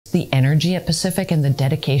The energy at Pacific and the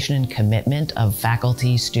dedication and commitment of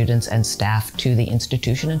faculty, students, and staff to the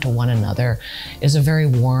institution and to one another is a very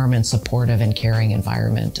warm and supportive and caring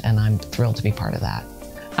environment, and I'm thrilled to be part of that.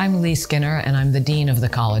 I'm Lee Skinner, and I'm the Dean of the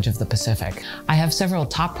College of the Pacific. I have several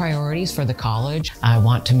top priorities for the college. I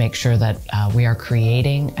want to make sure that we are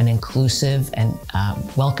creating an inclusive and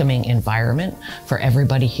welcoming environment for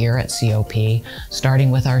everybody here at COP, starting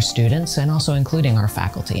with our students and also including our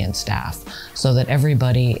faculty and staff, so that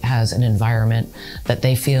everybody has an environment that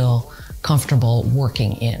they feel comfortable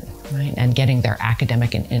working in, right, and getting their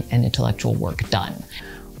academic and intellectual work done.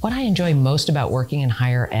 What I enjoy most about working in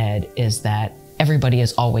higher ed is that everybody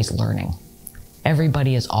is always learning.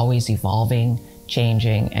 Everybody is always evolving,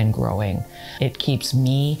 changing, and growing. It keeps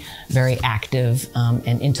me very active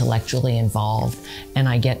and intellectually involved, and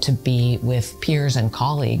I get to be with peers and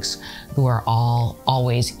colleagues who are all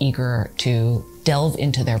always eager to delve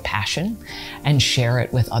into their passion and share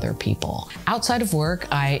it with other people. Outside of work,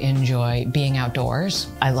 I enjoy being outdoors.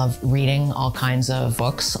 I love reading all kinds of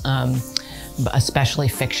books, especially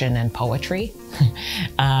fiction and poetry.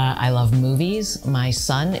 I love movies. My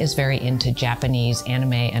son is very into Japanese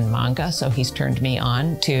anime and manga, so he's turned me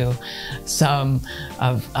on to some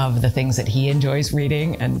of the things that he enjoys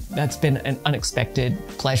reading, and that's been an unexpected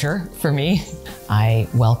pleasure for me. I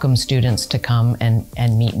welcome students to come and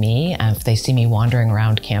meet me, and if they see me wandering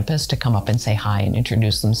around campus, to come up and say hi and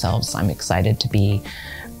introduce themselves. I'm excited to be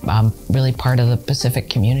really part of the Pacific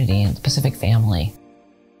community and the Pacific family.